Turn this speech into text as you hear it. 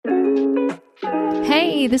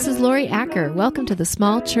Hey, this is Lori Acker. Welcome to the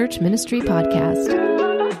Small Church Ministry Podcast.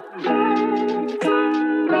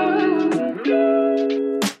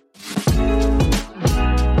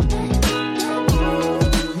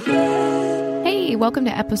 Welcome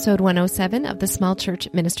to episode 107 of the Small Church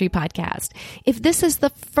Ministry Podcast. If this is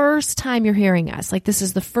the first time you're hearing us, like this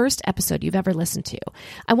is the first episode you've ever listened to,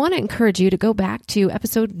 I want to encourage you to go back to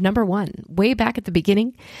episode number 1, way back at the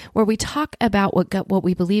beginning, where we talk about what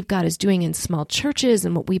we believe God is doing in small churches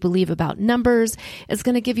and what we believe about numbers. It's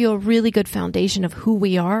going to give you a really good foundation of who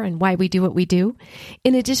we are and why we do what we do.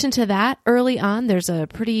 In addition to that, early on, there's a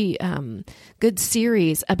pretty good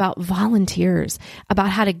series about volunteers,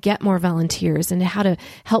 about how to get more volunteers and how to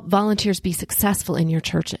help volunteers be successful in your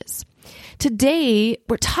churches. Today,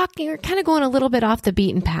 we're kind of going a little bit off the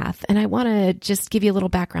beaten path, and I want to just give you a little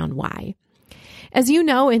background why. As you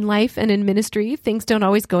know, in life and in ministry, things don't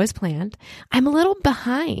always go as planned. I'm a little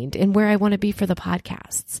behind in where I want to be for the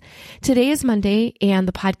podcasts. Today is Monday, and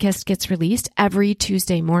the podcast gets released every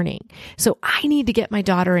Tuesday morning. So I need to get my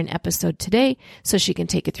daughter an episode today so she can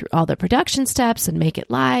take it through all the production steps and make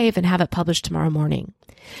it live and have it published tomorrow morning.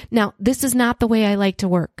 Now, this is not the way I like to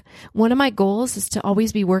work. One of my goals is to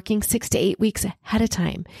always be working 6 to 8 weeks ahead of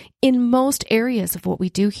time in most areas of what we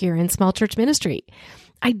do here in small church ministry.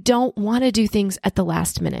 I don't want to do things at the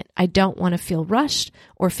last minute. I don't want to feel rushed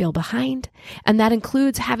or feel behind. And that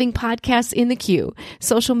includes having podcasts in the queue,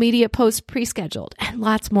 social media posts pre-scheduled, and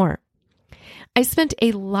lots more. I spent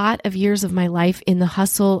a lot of years of my life in the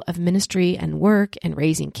hustle of ministry and work and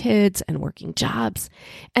raising kids and working jobs.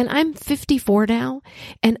 And I'm 54 now,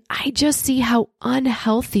 and I just see how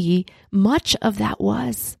unhealthy much of that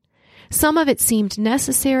was. Some of it seemed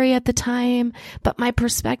necessary at the time, but my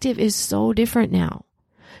perspective is so different now.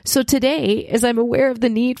 So today, as I'm aware of the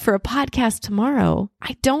need for a podcast tomorrow,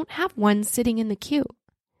 I don't have one sitting in the queue.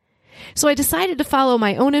 So I decided to follow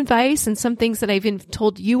my own advice and some things that I've even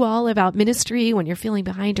told you all about ministry when you're feeling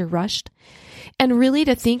behind or rushed, and really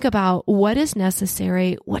to think about what is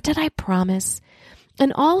necessary, what did I promise,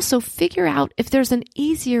 and also figure out if there's an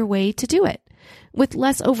easier way to do it with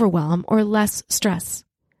less overwhelm or less stress.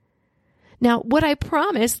 Now, what I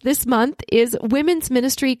promised this month is women's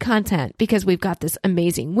ministry content, because we've got this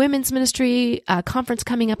amazing women's ministry conference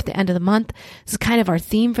coming up at the end of the month. This is kind of our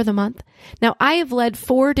theme for the month. Now, I have led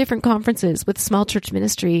 4 different conferences with small church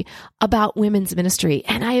ministry about women's ministry,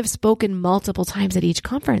 and I have spoken multiple times at each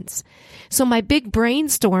conference. So my big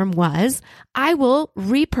brainstorm was, I will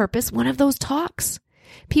repurpose one of those talks.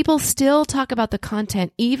 People still talk about the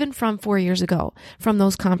content even from 4 years ago from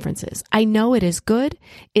those conferences. I know it is good.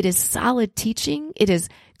 It is solid teaching. It is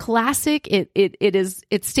classic.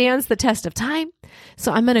 It stands the test of time.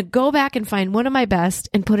 So I'm going to go back and find one of my best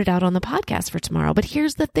and put it out on the podcast for tomorrow. But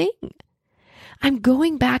here's the thing. I'm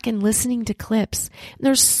going back and listening to clips. And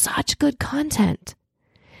there's such good content.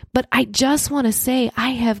 But I just want to say I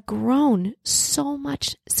have grown so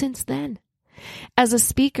much since then. As a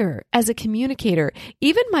speaker, as a communicator,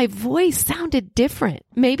 even my voice sounded different,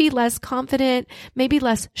 maybe less confident, maybe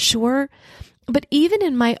less sure. But even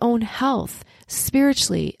in my own health,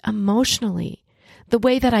 spiritually, emotionally, the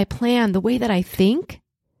way that I plan, the way that I think,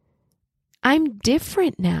 I'm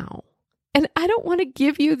different now. And I don't want to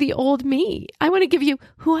give you the old me. I want to give you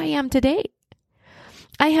who I am today.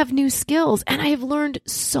 I have new skills and I have learned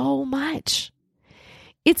so much.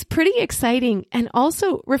 It's pretty exciting and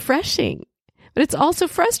also refreshing. But it's also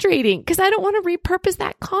frustrating because I don't want to repurpose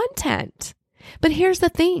that content. But here's the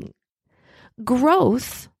thing.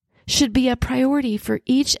 Growth should be a priority for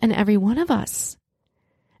each and every one of us.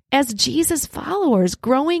 As Jesus followers,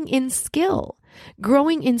 growing in skill,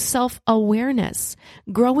 growing in self-awareness,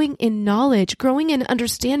 growing in knowledge, growing in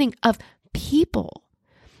understanding of people,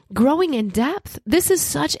 growing in depth. This is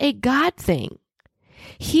such a God thing.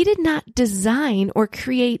 He did not design or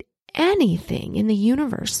create anything in the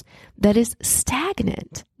universe that is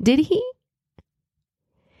stagnant, did he?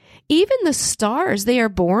 Even the stars, they are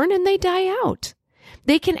born and they die out.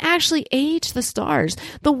 They can actually age the stars.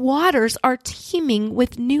 The waters are teeming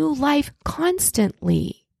with new life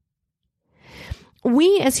constantly.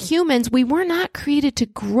 We as humans, we were not created to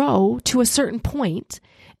grow to a certain point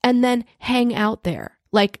and then hang out there.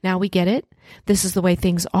 Like, now we get it. This is the way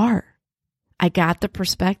things are. I got the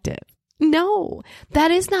perspective. No,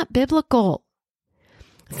 that is not biblical.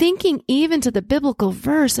 Thinking even to the biblical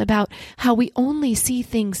verse about how we only see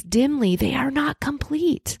things dimly, they are not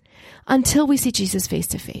complete until we see Jesus face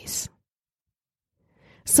to face.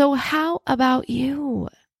 So how about you?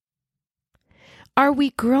 Are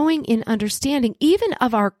we growing in understanding even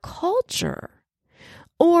of our culture?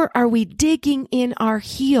 Or are we digging in our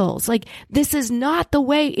heels? Like, this is not the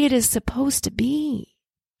way it is supposed to be.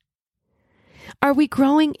 Are we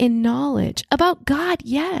growing in knowledge about God?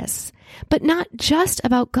 Yes, but not just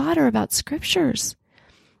about God or about scriptures,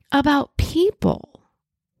 about people.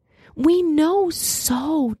 We know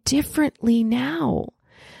so differently now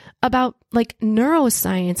about like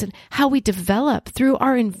neuroscience and how we develop through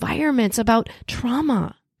our environments, about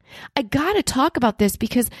trauma. I got to talk about this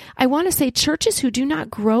because I want to say churches who do not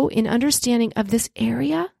grow in understanding of this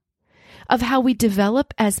area of how we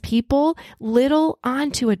develop as people, little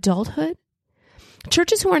on to adulthood,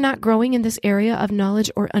 churches who are not growing in this area of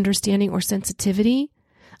knowledge or understanding or sensitivity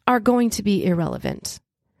are going to be irrelevant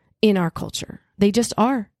in our culture. They just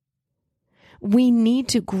are. We need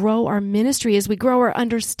to grow our ministry as we grow our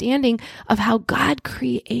understanding of how God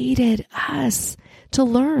created us to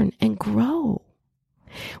learn and grow.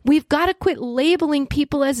 We've got to quit labeling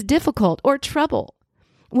people as difficult or trouble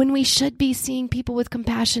when we should be seeing people with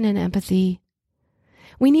compassion and empathy.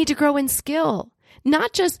 We need to grow in skill,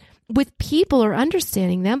 not just with people or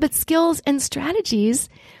understanding them, but skills and strategies,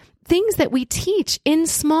 things that we teach in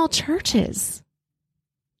small churches.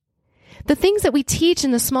 The things that we teach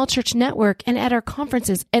in the small church network and at our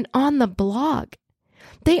conferences and on the blog,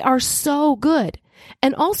 they are so good.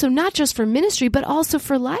 And also not just for ministry, but also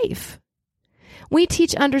for life. We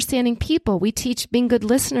teach understanding people. We teach being good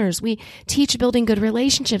listeners. We teach building good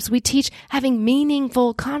relationships. We teach having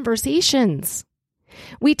meaningful conversations.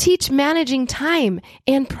 We teach managing time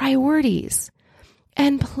and priorities.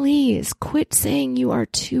 And please quit saying you are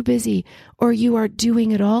too busy or you are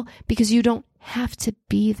doing it all, because you don't have to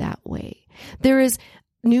be that way. There is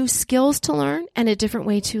new skills to learn and a different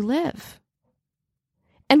way to live.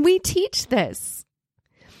 And we teach this.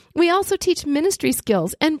 We also teach ministry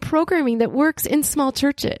skills and programming that works in small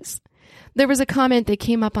churches. There was a comment that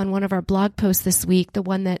came up on one of our blog posts this week, the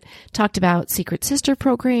one that talked about secret sister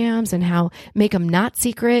programs and how make them not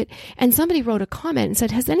secret. And somebody wrote a comment and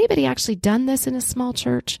said, has anybody actually done this in a small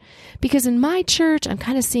church? Because in my church, I'm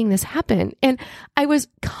kind of seeing this happen. And I was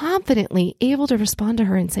confidently able to respond to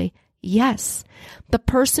her and say, yes, the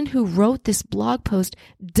person who wrote this blog post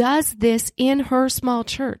does this in her small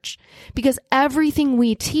church, because everything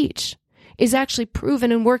we teach is actually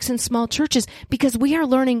proven and works in small churches because we are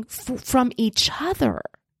learning from each other.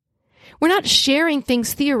 We're not sharing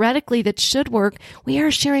things theoretically that should work. We are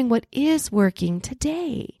sharing what is working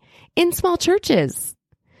today in small churches.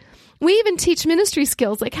 We even teach ministry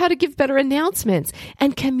skills like how to give better announcements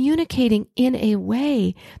and communicating in a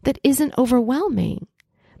way that isn't overwhelming,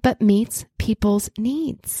 but meets people's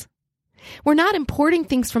needs. We're not importing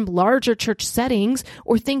things from larger church settings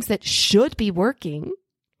or things that should be working.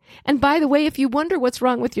 And by the way, if you wonder what's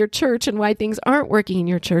wrong with your church and why things aren't working in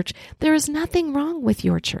your church, there is nothing wrong with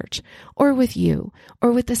your church or with you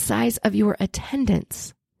or with the size of your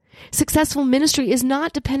attendance. Successful ministry is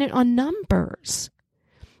not dependent on numbers.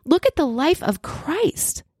 Look at the life of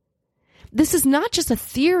Christ. This is not just a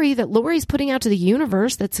theory that Lori's putting out to the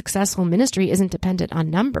universe that successful ministry isn't dependent on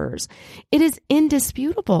numbers. It is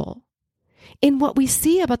indisputable in what we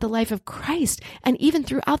see about the life of Christ and even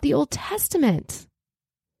throughout the Old Testament.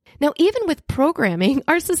 Now, even with programming,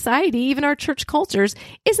 our society, even our church cultures,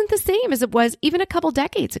 isn't the same as it was even a couple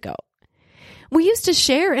decades ago. We used to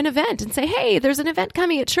share an event and say, hey, there's an event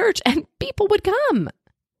coming at church, and people would come.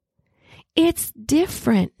 It's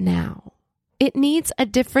different now. It needs a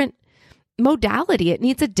different modality. It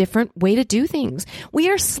needs a different way to do things.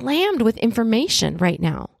 We are slammed with information right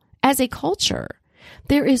now as a culture.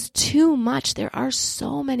 There is too much. There are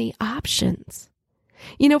so many options.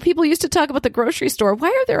 You know, people used to talk about the grocery store. Why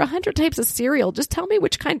are there 100 types of cereal? Just tell me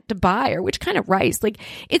which kind to buy or which kind of rice. Like,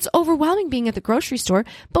 it's overwhelming being at the grocery store,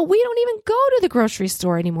 but we don't even go to the grocery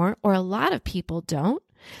store anymore, or a lot of people don't.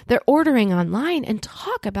 They're ordering online and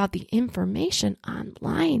talk about the information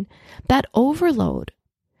online, that overload.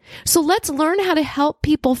 So let's learn how to help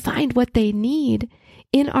people find what they need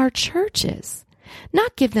in our churches,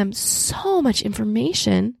 not give them so much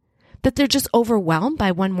information that they're just overwhelmed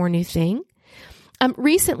by one more new thing.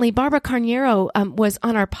 Recently, Barbara Carniero was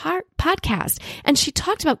on our podcast, and she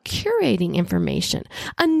talked about curating information,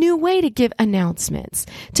 a new way to give announcements,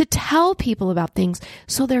 to tell people about things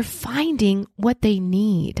so they're finding what they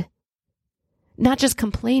need, not just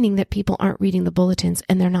complaining that people aren't reading the bulletins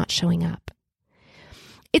and they're not showing up.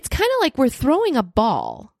 It's kind of like we're throwing a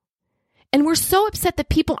ball, and we're so upset that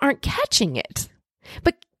people aren't catching it.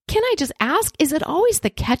 But can I just ask, is it always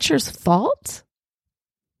the catcher's fault?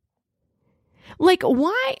 Like,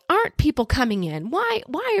 why aren't people coming in? Why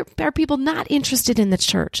are people not interested in the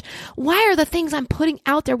church? Why are the things I'm putting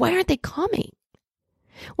out there, why aren't they coming?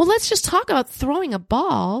 Well, let's just talk about throwing a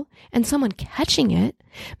ball and someone catching it.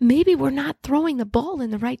 Maybe we're not throwing the ball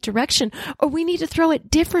in the right direction, or we need to throw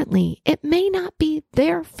it differently. It may not be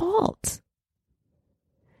their fault.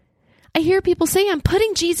 I hear people say, I'm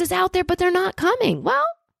putting Jesus out there, but they're not coming. Well,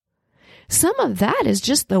 some of that is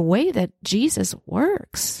just the way that Jesus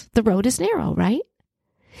works. The road is narrow, right?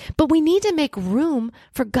 But we need to make room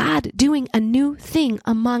for God doing a new thing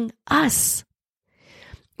among us,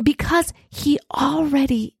 because he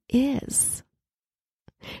already is.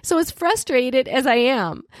 So as frustrated as I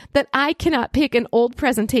am that I cannot pick an old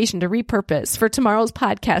presentation to repurpose for tomorrow's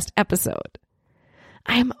podcast episode,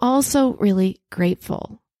 I am also really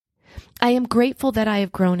grateful. I am grateful that I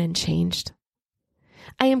have grown and changed.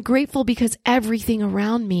 I am grateful because everything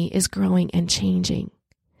around me is growing and changing.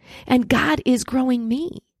 And God is growing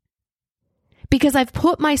me. Because I've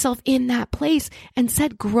put myself in that place and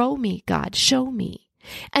said, grow me, God, show me.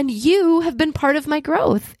 And you have been part of my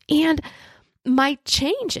growth and my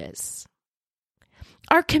changes.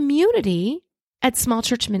 Our community at Small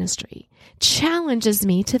Church Ministry challenges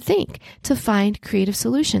me to think, to find creative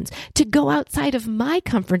solutions, to go outside of my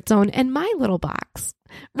comfort zone and my little box.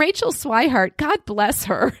 Rachel Swihart, God bless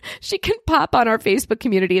her. She can pop on our Facebook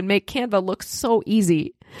community and make Canva look so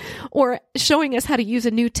easy. Or showing us how to use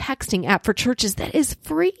a new texting app for churches that is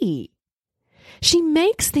free. She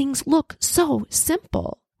makes things look so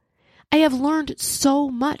simple. I have learned so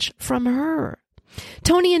much from her.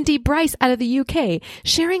 Tony and Dee Bryce out of the UK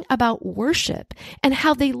sharing about worship and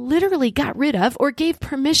how they literally got rid of or gave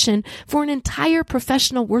permission for an entire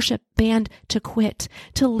professional worship band to quit,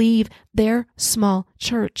 to leave their small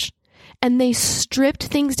church. And they stripped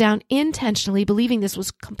things down intentionally, believing this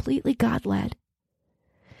was completely God-led.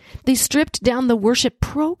 They stripped down the worship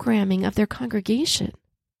programming of their congregation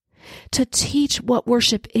to teach what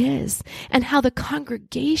worship is and how the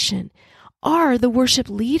congregation are the worship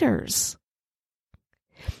leaders.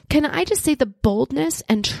 Can I just say the boldness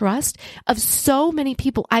and trust of so many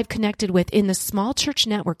people I've connected with in the small church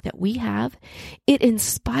network that we have, it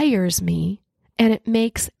inspires me and it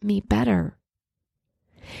makes me better.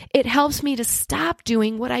 It helps me to stop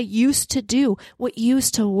doing what I used to do, what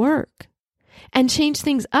used to work, and change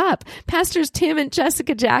things up. Pastors Tim and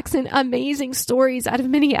Jessica Jackson, amazing stories out of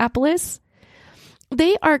Minneapolis.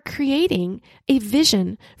 They are creating a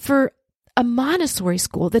vision for a Montessori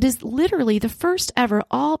school that is literally the first ever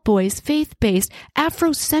all-boys, faith-based,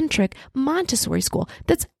 Afrocentric Montessori school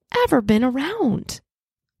that's ever been around.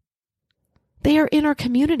 They are in our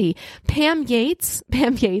community. Pam Yates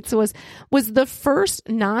was the first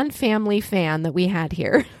non-family fan that we had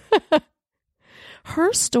here.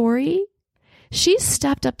 Her story, she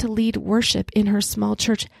stepped up to lead worship in her small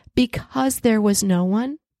church because there was no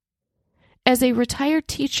one. As a retired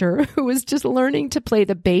teacher who was just learning to play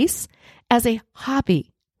the bass as a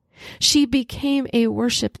hobby, she became a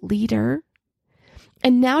worship leader.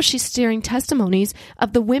 And now she's sharing testimonies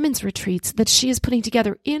of the women's retreats that she is putting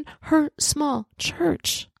together in her small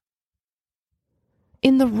church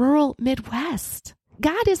in the rural Midwest.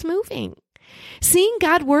 God is moving. Seeing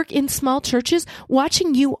God work in small churches,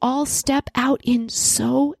 watching you all step out in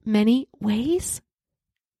so many ways.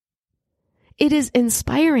 It is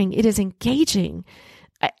inspiring. It is engaging.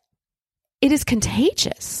 It is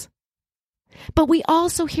contagious. But we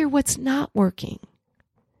also hear what's not working.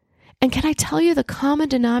 And can I tell you the common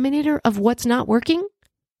denominator of what's not working?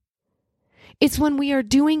 It's when we are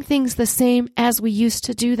doing things the same as we used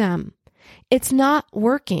to do them. It's not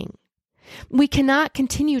working. We cannot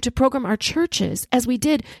continue to program our churches as we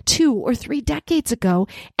did 2 or 3 decades ago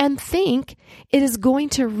and think it is going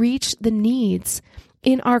to reach the needs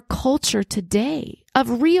in our culture today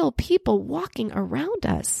of real people walking around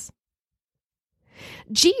us.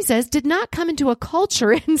 Jesus did not come into a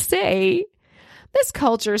culture and say, this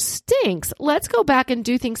culture stinks. Let's go back and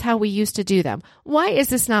do things how we used to do them. Why is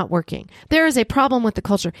this not working? There is a problem with the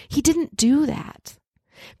culture. He didn't do that.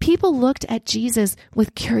 People looked at Jesus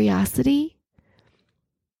with curiosity,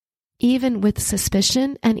 even with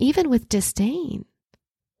suspicion, and even with disdain.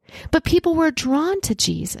 But people were drawn to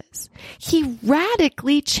Jesus. He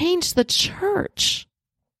radically changed the church.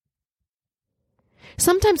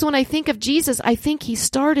 Sometimes when I think of Jesus, I think he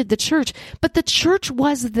started the church, but the church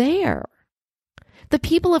was there. The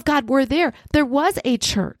people of God were there. There was a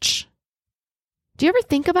church. Do you ever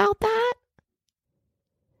think about that?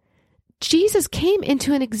 Jesus came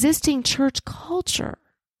into an existing church culture.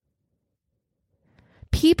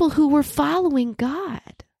 People who were following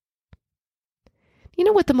God. You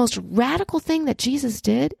know what the most radical thing that Jesus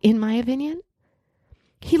did, in my opinion?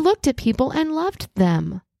 He looked at people and loved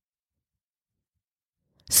them.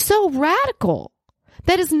 So radical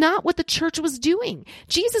That is not what the church was doing.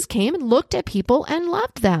 Jesus came and looked at people and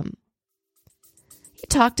loved them. He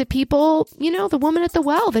talked to people, the woman at the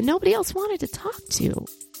well that nobody else wanted to talk to.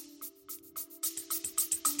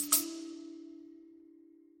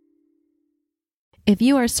 If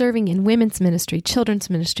you are serving in women's ministry, children's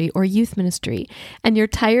ministry, or youth ministry, and you're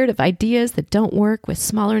tired of ideas that don't work with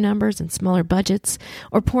smaller numbers and smaller budgets,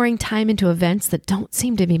 or pouring time into events that don't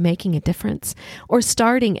seem to be making a difference, or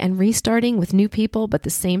starting and restarting with new people but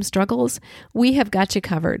the same struggles, we have got you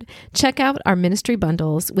covered. Check out our ministry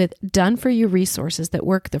bundles with done-for-you resources that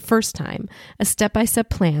work the first time, a step-by-step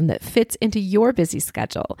plan that fits into your busy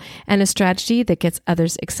schedule, and a strategy that gets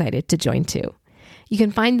others excited to join too. You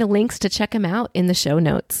can find the links to check them out in the show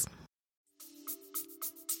notes.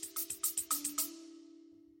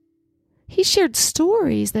 He shared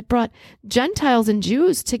stories that brought Gentiles and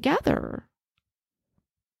Jews together.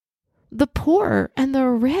 The poor and the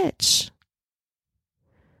rich.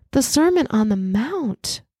 The Sermon on the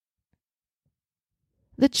Mount.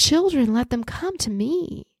 The children, let them come to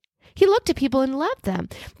me. He looked at people and loved them.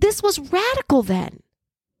 This was radical then.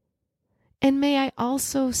 And may I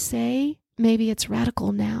also say, maybe it's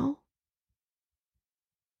radical now.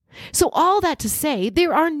 So all that to say,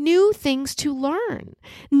 there are new things to learn,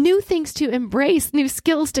 new things to embrace, new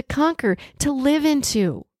skills to conquer, to live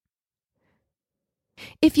into.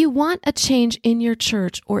 If you want a change in your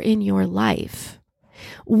church or in your life,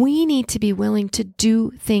 we need to be willing to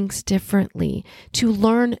do things differently, to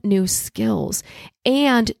learn new skills,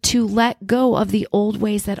 and to let go of the old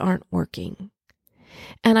ways that aren't working.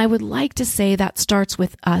 And I would like to say that starts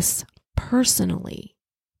with us personally.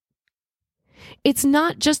 It's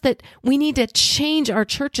not just that we need to change our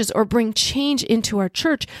churches or bring change into our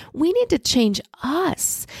church. We need to change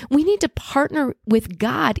us. We need to partner with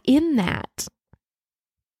God in that.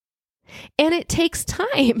 And it takes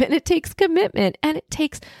time, and it takes commitment, and it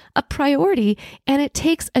takes a priority, and it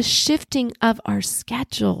takes a shifting of our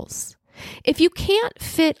schedules. If you can't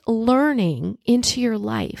fit learning into your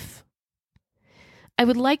life, I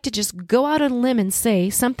would like to just go out on a limb and say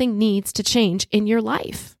something needs to change in your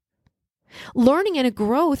life. Learning and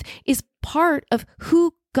growth is part of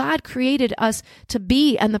who God created us to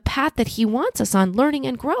be and the path that He wants us on, learning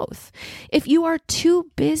and growth. If you are too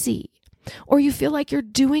busy or you feel like you're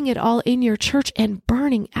doing it all in your church and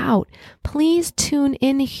burning out, please tune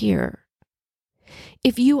in here.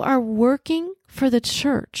 If you are working for the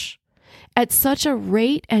church at such a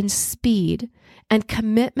rate and speed and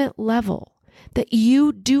commitment level that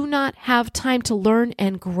you do not have time to learn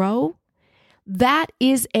and grow, that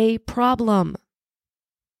is a problem.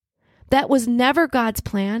 That was never God's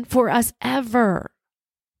plan for us ever.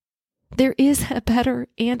 There is a better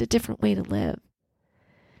and a different way to live.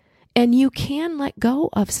 And you can let go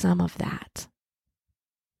of some of that.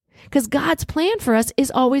 Because God's plan for us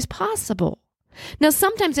is always possible. Now,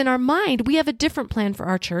 sometimes in our mind, we have a different plan for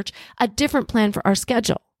our church, a different plan for our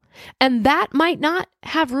schedule. And that might not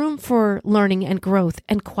have room for learning and growth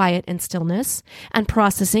and quiet and stillness and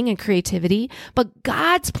processing and creativity, but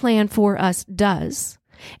God's plan for us does.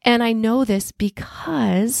 And I know this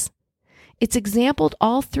because it's exampled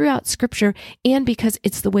all throughout Scripture and because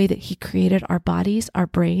it's the way that He created our bodies, our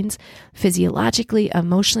brains, physiologically,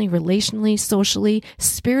 emotionally, relationally, socially,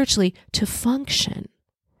 spiritually, to function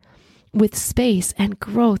with space and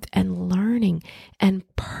growth and learning and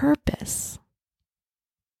purpose.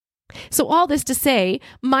 So all this to say,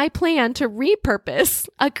 my plan to repurpose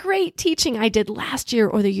a great teaching I did last year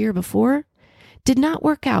or the year before did not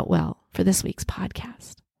work out well for this week's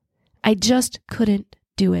podcast. I just couldn't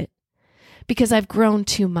do it because I've grown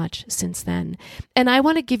too much since then. And I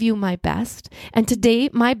want to give you my best. And today,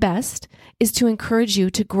 my best is to encourage you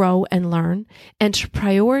to grow and learn and to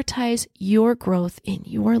prioritize your growth in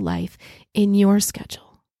your life, in your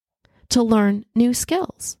schedule, to learn new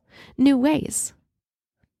skills, new ways.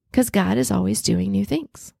 Because God is always doing new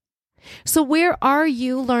things. So where are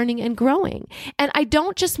you learning and growing? And I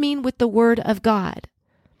don't just mean with the Word of God.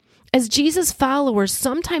 As Jesus followers,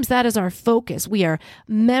 sometimes that is our focus. We are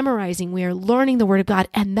memorizing, we are learning the Word of God,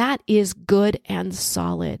 and that is good and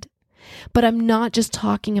solid. But I'm not just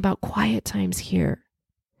talking about quiet times here.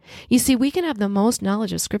 You see, we can have the most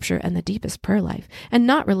knowledge of Scripture and the deepest prayer life and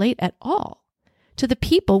not relate at all to the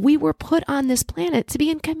people we were put on this planet to be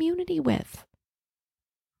in community with.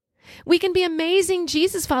 We can be amazing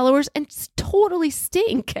Jesus followers and totally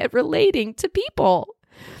stink at relating to people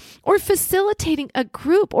or facilitating a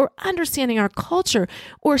group or understanding our culture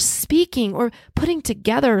or speaking or putting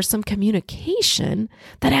together some communication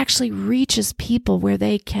that actually reaches people where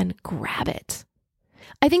they can grab it.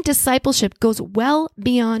 I think discipleship goes well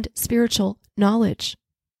beyond spiritual knowledge.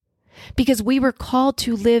 because we were called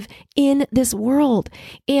to live in this world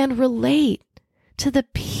and relate to the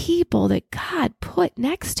people that God put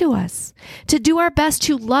next to us, to do our best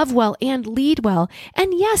to love well and lead well,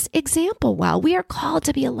 and yes, example well. We are called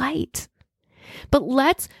to be a light. But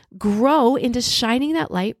let's grow into shining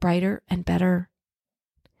that light brighter and better.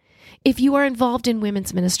 If you are involved in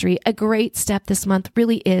women's ministry, a great step this month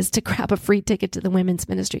really is to grab a free ticket to the Women's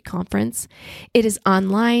Ministry Conference. It is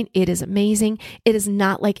online. It is amazing. It is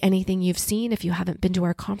not like anything you've seen if you haven't been to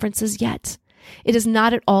our conferences yet. It is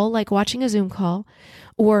not at all like watching a Zoom call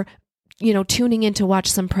or, tuning in to watch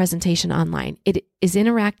some presentation online. It is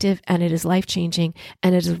interactive and it is life-changing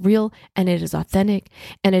and it is real and it is authentic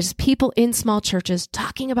and it is people in small churches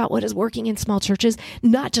talking about what is working in small churches,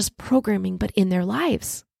 not just programming, but in their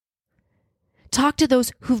lives. Talk to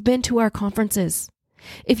those who've been to our conferences.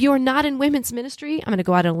 If you are not in women's ministry, I'm going to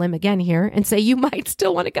go out on a limb again here and say you might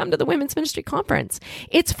still want to come to the Women's Ministry Conference.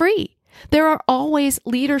 It's free. There are always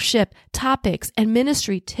leadership topics and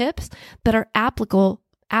ministry tips that are applicable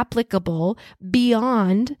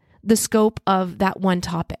beyond the scope of that one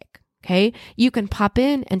topic. Okay. You can pop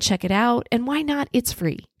in and check it out. And why not? It's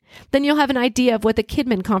free. Then you'll have an idea of what the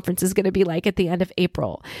Kidman Conference is going to be like at the end of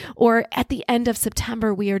April. Or at the end of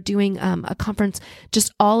September, we are doing a conference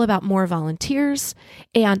just all about more volunteers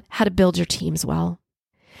and how to build your teams well.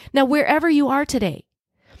 Now, wherever you are today,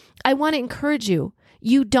 I want to encourage you.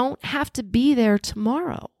 You don't have to be there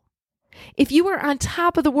tomorrow. If you are on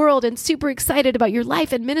top of the world and super excited about your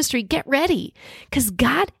life and ministry, get ready, because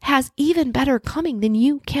God has even better coming than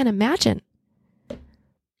you can imagine.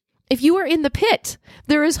 If you are in the pit,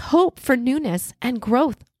 there is hope for newness and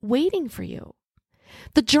growth waiting for you.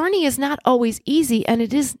 The journey is not always easy and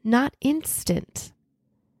it is not instant.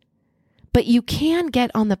 But you can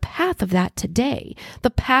get on the path of that today, the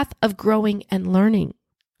path of growing and learning.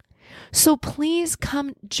 So please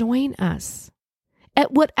come join us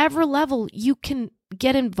at whatever level you can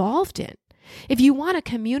get involved in. If you want a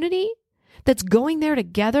community that's going there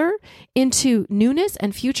together into newness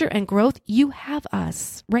and future and growth, you have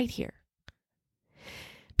us right here.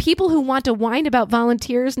 People who want to whine about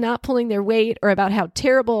volunteers not pulling their weight or about how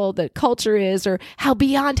terrible the culture is or how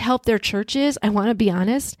beyond help their church is, I want to be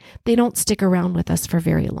honest, they don't stick around with us for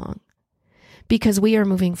very long because we are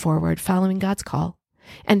moving forward, following God's call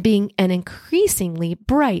and being an increasingly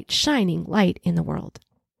bright, shining light in the world.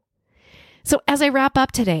 So as I wrap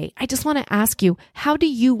up today, I just want to ask you, how do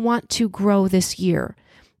you want to grow this year,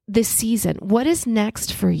 this season? What is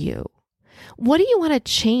next for you? What do you want to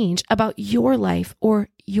change about your life or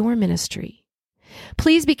your ministry?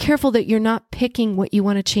 Please be careful that you're not picking what you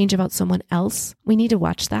want to change about someone else. We need to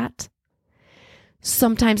watch that.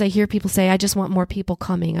 Sometimes I hear people say, I just want more people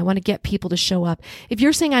coming. I want to get people to show up. If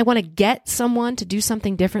you're saying I want to get someone to do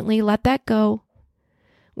something differently, let that go.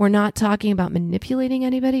 We're not talking about manipulating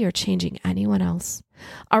anybody or changing anyone else.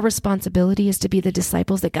 Our responsibility is to be the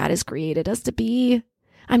disciples that God has created us to be.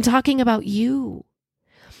 I'm talking about you.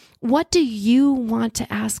 What do you want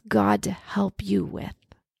to ask God to help you with?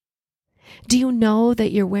 Do you know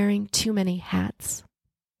that you're wearing too many hats?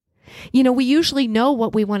 We usually know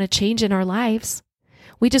what we want to change in our lives.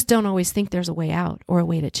 We just don't always think there's a way out or a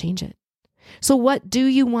way to change it. So what do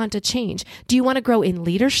you want to change? Do you want to grow in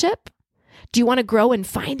leadership? Do you want to grow in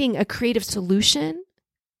finding a creative solution?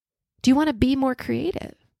 Do you want to be more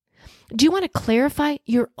creative? Do you want to clarify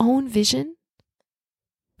your own vision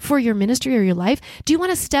for your ministry or your life? Do you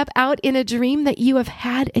want to step out in a dream that you have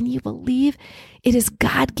had and you believe it is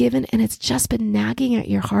God-given and it's just been nagging at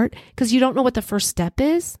your heart because you don't know what the first step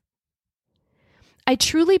is? I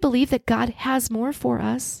truly believe that God has more for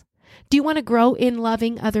us. Do you want to grow in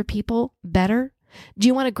loving other people better? Do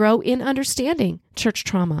you want to grow in understanding church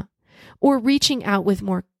trauma or reaching out with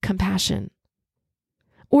more compassion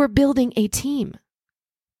or building a team?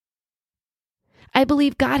 I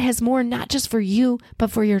believe God has more, not just for you,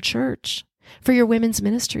 but for your church, for your women's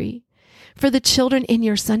ministry, for the children in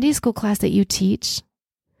your Sunday school class that you teach,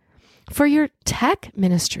 for your tech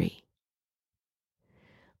ministry.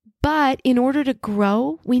 But in order to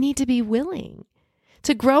grow, we need to be willing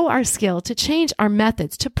to grow our skill, to change our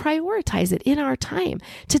methods, to prioritize it in our time,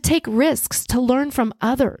 to take risks, to learn from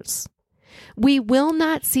others. We will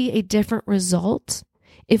not see a different result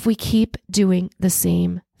if we keep doing the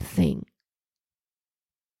same thing.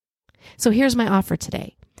 So here's my offer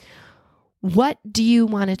today. What do you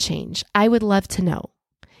want to change? I would love to know.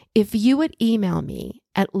 If you would email me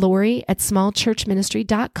at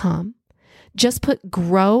Lori@smallchurchministry.com, just put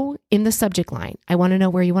grow in the subject line. I want to know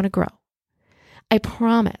where you want to grow. I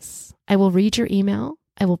promise I will read your email,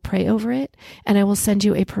 I will pray over it, and I will send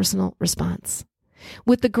you a personal response.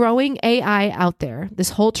 With the growing AI out there,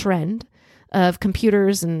 this whole trend of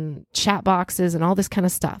computers and chat boxes and all this kind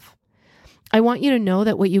of stuff, I want you to know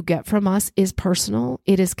that what you get from us is personal,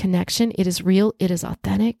 it is connection, it is real, it is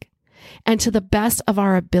authentic. And to the best of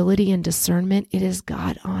our ability and discernment, it is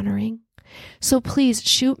God honoring. So please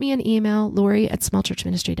shoot me an email,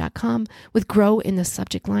 Lori@smallchurchministry.com, with grow in the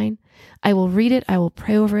subject line. I will read it. I will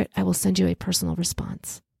pray over it. I will send you a personal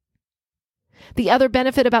response. The other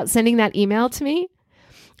benefit about sending that email to me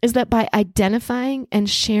is that by identifying and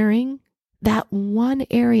sharing that one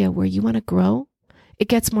area where you want to grow, it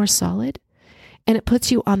gets more solid and it puts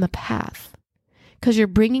you on the path because you're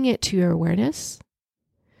bringing it to your awareness.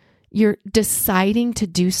 You're deciding to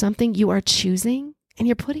do something. You are choosing. And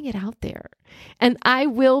you're putting it out there. And I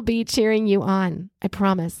will be cheering you on. I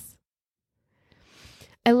promise.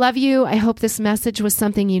 I love you. I hope this message was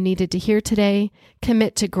something you needed to hear today.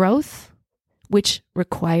 Commit to growth, which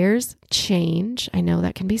requires change. I know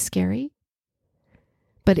that can be scary,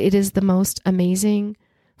 but it is the most amazing,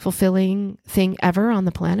 fulfilling thing ever on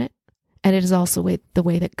the planet. And it is also the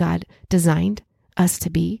way that God designed us to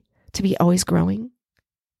be always growing.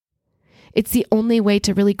 It's the only way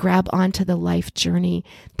to really grab onto the life journey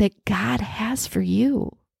that God has for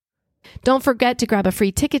you. Don't forget to grab a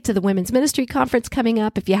free ticket to the Women's Ministry Conference coming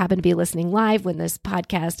up if you happen to be listening live when this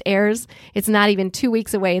podcast airs. It's not even 2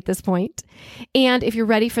 weeks away at this point. And if you're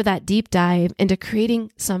ready for that deep dive into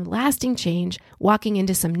creating some lasting change, walking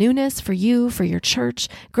into some newness for you, for your church,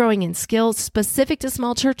 growing in skills specific to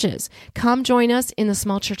small churches, come join us in the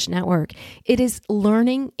Small Church Network. It is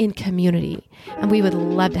learning in community, and we would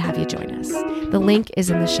love to have you join us. The link is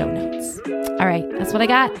in the show notes. All right, that's what I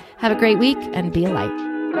got. Have a great week and be a light.